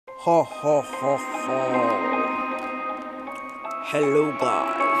Ho ho ho ho. Hello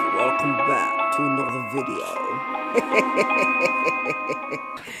guys, welcome back to another video.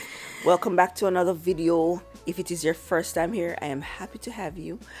 Welcome back to another video. If it is your first time here, I am happy to have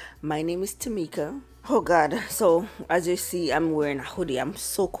you. My name is Tamika. Oh god, so as you see, I'm wearing a hoodie. I'm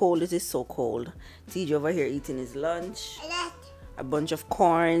so cold. It is so cold. TJ over here eating his lunch, a bunch of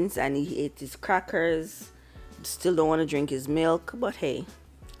corns, and he ate his crackers. Still don't want to drink his milk, but hey,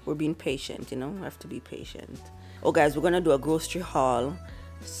 we're being patient, you know. We have to be patient. Oh guys, we're gonna do a grocery haul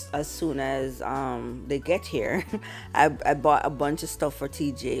as soon as they get here. I bought a bunch of stuff for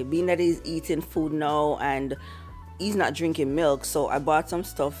TJ, being that he's eating food now and he's not drinking milk, so I bought some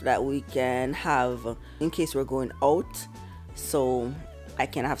stuff that we can have in case we're going out, so I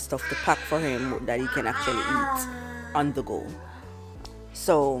can have stuff to pack for him that he can actually eat on the go.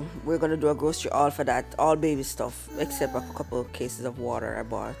 So we're gonna do a grocery haul for that, all baby stuff except a couple of cases of water I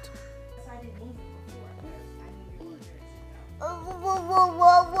bought.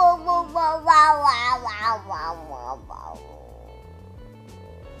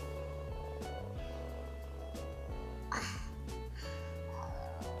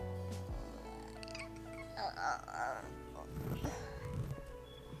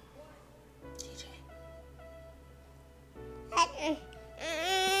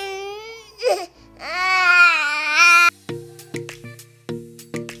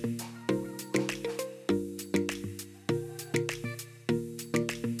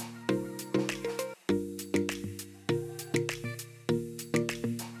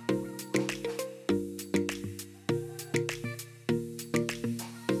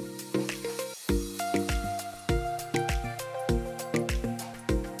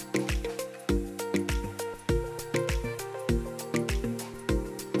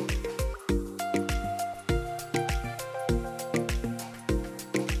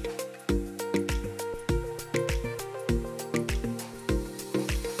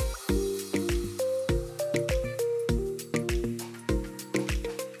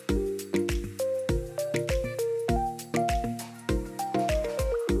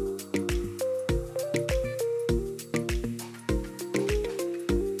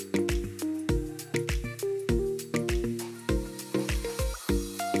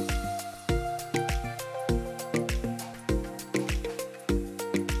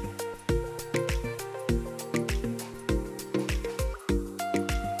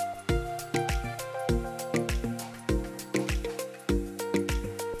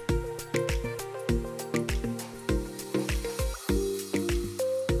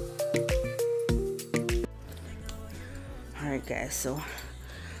 Alright guys, so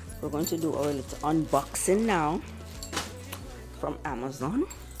we're going to do our little unboxing now from Amazon.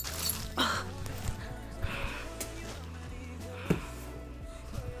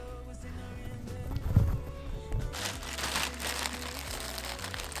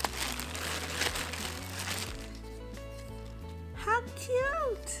 How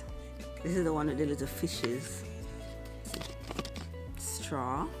cute! This is the one with the little fishes.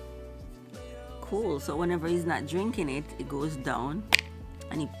 Straw. Cool. So whenever he's not drinking it, it goes down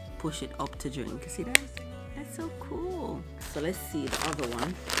and he push it up to drink. See that? That's so cool. So let's see the other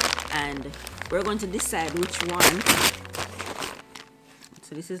one, and we're going to decide which one.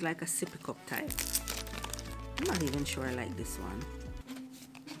 So this is like a sippy cup type. I'm not even sure I like this one.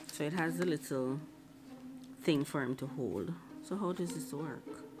 So it has a little thing for him to hold. So how does this work?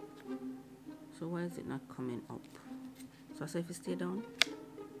 So why is it not coming up? So I say if you stay down.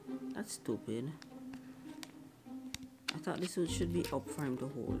 That's stupid. I thought this one should be up for him to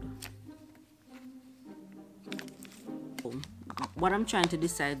hold. What I'm trying to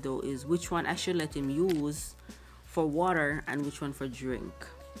decide though is which one I should let him use for water and which one for drink.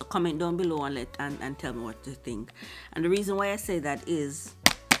 Comment down below and tell me what you think. And the reason why I say that is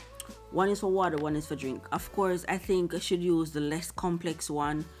one is for water, one is for drink. Of course, I think I should use the less complex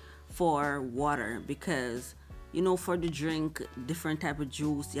one for water because, you know, for the drink, different type of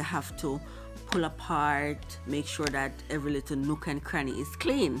juice, you have to pull apart, make sure that every little nook and cranny is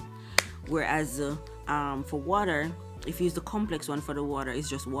clean. Whereas for water, if you use the complex one for the water, it's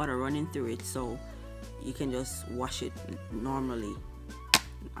just water running through it, so you can just wash it normally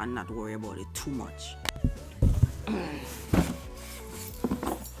and not worry about it too much.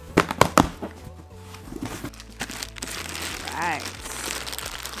 Right.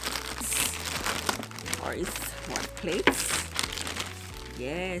 Or is what, plates?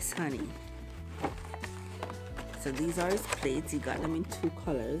 Yes, honey. So these are his plates. He got them in two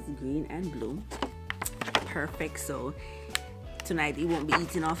colors, green and blue. Perfect. So tonight he won't be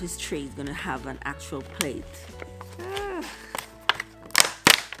eating off his tray. He's gonna have an actual plate.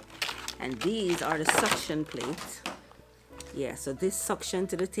 And these are the suction plates. Yeah, so this suction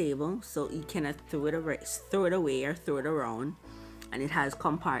to the table, so you cannot throw it away or throw it around. And it has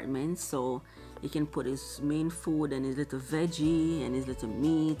compartments, so you can put his main food and his little veggie and his little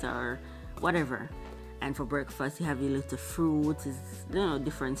meat or whatever. And for breakfast, you have your little fruits,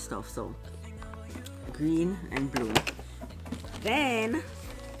 different stuff. So green and blue. Then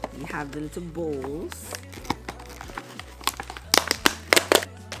you have the little bowls.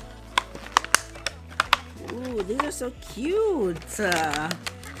 Ooh, these are so cute. Oh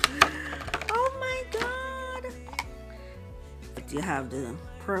my god. But you have the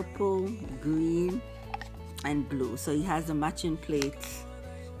purple, green, and blue. So he has the matching plate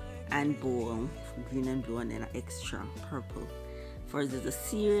and bowl, green and blue, and then an extra purple for his little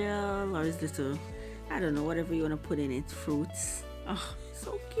cereal or his little, I don't know, whatever you want to put in it, fruits. Oh,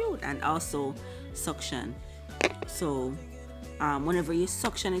 so cute. And also suction. So whenever you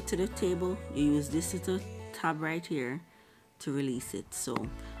suction it to the table, you use this little tab right here to release it. So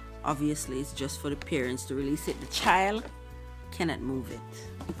obviously it's just for the parents to release it. The child cannot move it.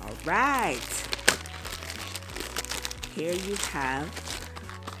 All right, here you have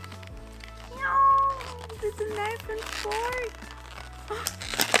this is a knife and fork.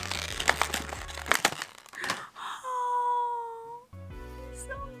 Oh,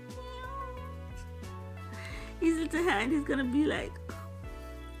 so cute. His little hand is gonna be like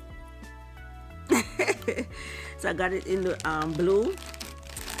so I got it in the blue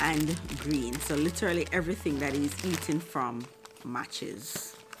and green, so literally everything that he's eating from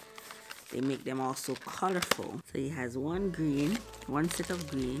matches. They make them all so colorful. So he has one set of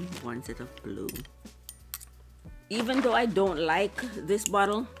green, one set of blue. Even though I don't like this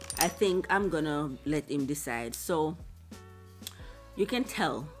bottle, I think I'm gonna let him decide. So you can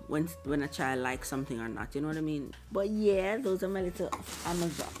tell when a child likes something or not, you know what I mean? But yeah, those are my little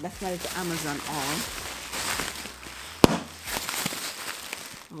Amazon. That's my little Amazon haul.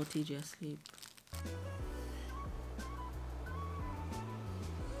 Oh, TJ asleep.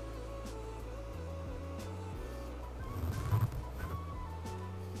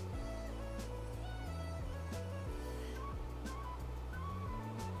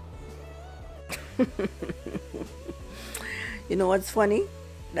 You know what's funny?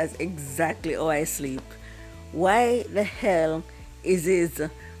 That's exactly how I sleep. Why the hell is his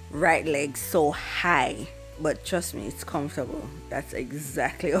right leg so high? But trust me, it's comfortable. That's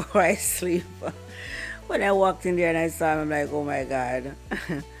exactly how I sleep. When I walked in there and I saw him, I'm like, oh my god.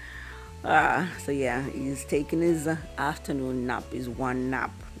 So yeah, he's taking his afternoon nap, his one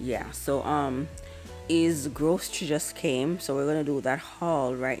nap. Yeah, so his grocery just came, so we're gonna do that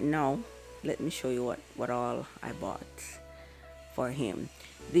haul right now. Let me show you what all I bought for him.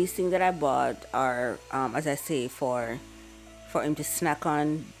 These things that I bought are as I say, for him to snack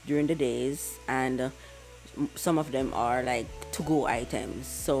on during the days, and some of them are like to-go items.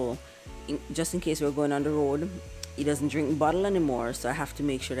 So just in case we're going on the road, he doesn't drink bottle anymore, so I have to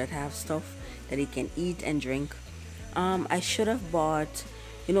make sure that I have stuff that he can eat and drink. I should have bought,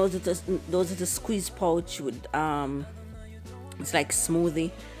 you know, those are the squeeze pouch with it's like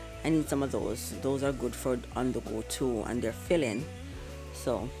smoothie. I need some of those. Those are good for on the go too, and they're filling.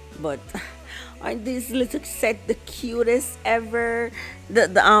 So, but aren't these little set the cutest ever? The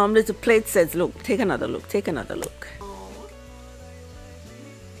little plate sets. Look, take another look. Take another look. Oh,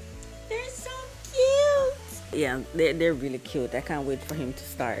 they're so cute. Yeah, they're really cute. I can't wait for him to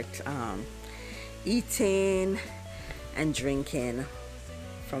start eating and drinking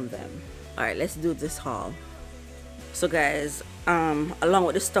from them. All right, let's do this haul. So guys, along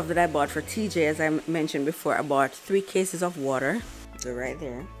with the stuff that I bought for TJ, as I mentioned before, I bought 3 cases of water. They're right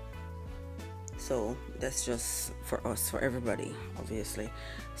there. So that's just for us, for everybody, obviously.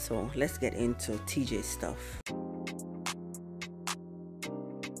 So let's get into TJ's stuff.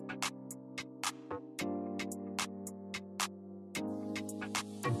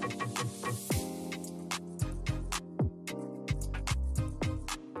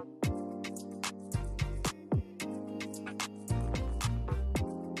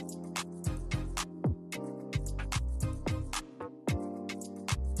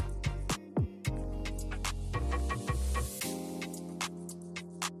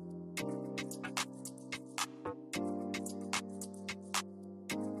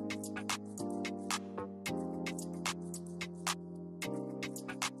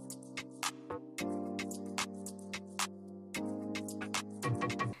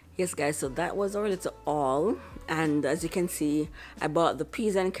 Yes guys, so that was our little haul, and as you can see, I bought the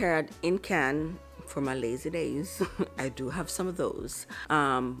peas and carrot in can for my lazy days. I do have some of those,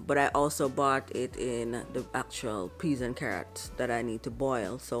 but I also bought it in the actual peas and carrots that I need to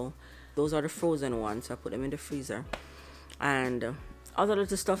boil. So Those are the frozen ones, so I put them in the freezer. And other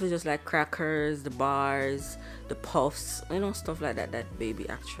little stuff is just like crackers, the bars, the puffs, you know, stuff like that that baby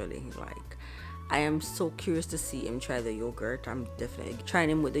actually like. I am so curious to see him try the yogurt. I'm definitely trying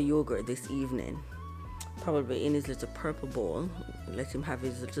him with the yogurt this evening, probably in his little purple bowl. Let him have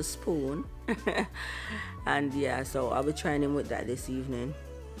his little spoon. And yeah, so I'll be trying him with that this evening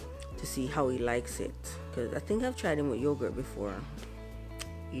to see how he likes it, because I think I've tried him with yogurt before.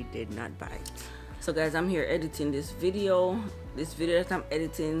 He did not bite. So guys, I'm here editing this video that I'm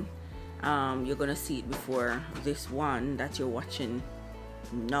editing. You're gonna see it before this one that you're watching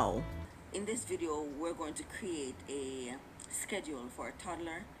now. In this video, we're going to create a schedule for a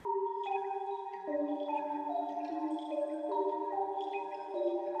toddler.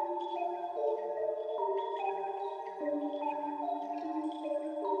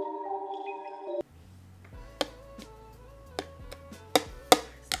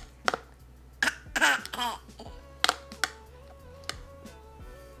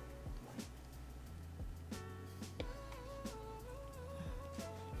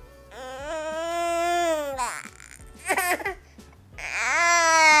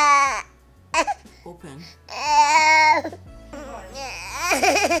 Open.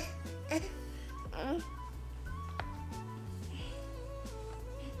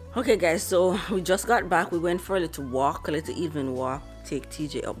 Okay guys, so we just got back. We went for a little walk, a little evening walk, take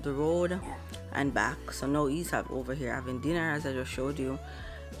TJ up the road and back. So now he's over here having dinner, as I just showed you,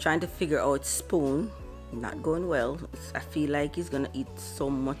 trying to figure out spoon. Not going well. I feel like he's gonna eat so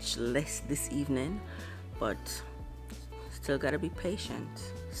much less this evening, but still gotta be patient.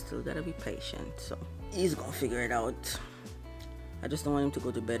 So he's gonna figure it out. I just don't want him to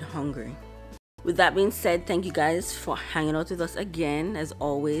go to bed hungry. With that being said, thank you guys for hanging out with us again. As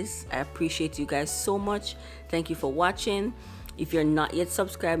always, I appreciate you guys so much. Thank you for watching. If you're not yet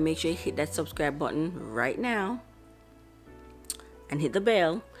subscribed, make sure you hit that subscribe button right now and hit the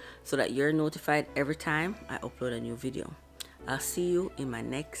bell so that you're notified every time I upload a new video. I'll see you in my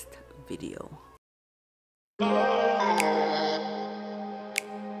next video.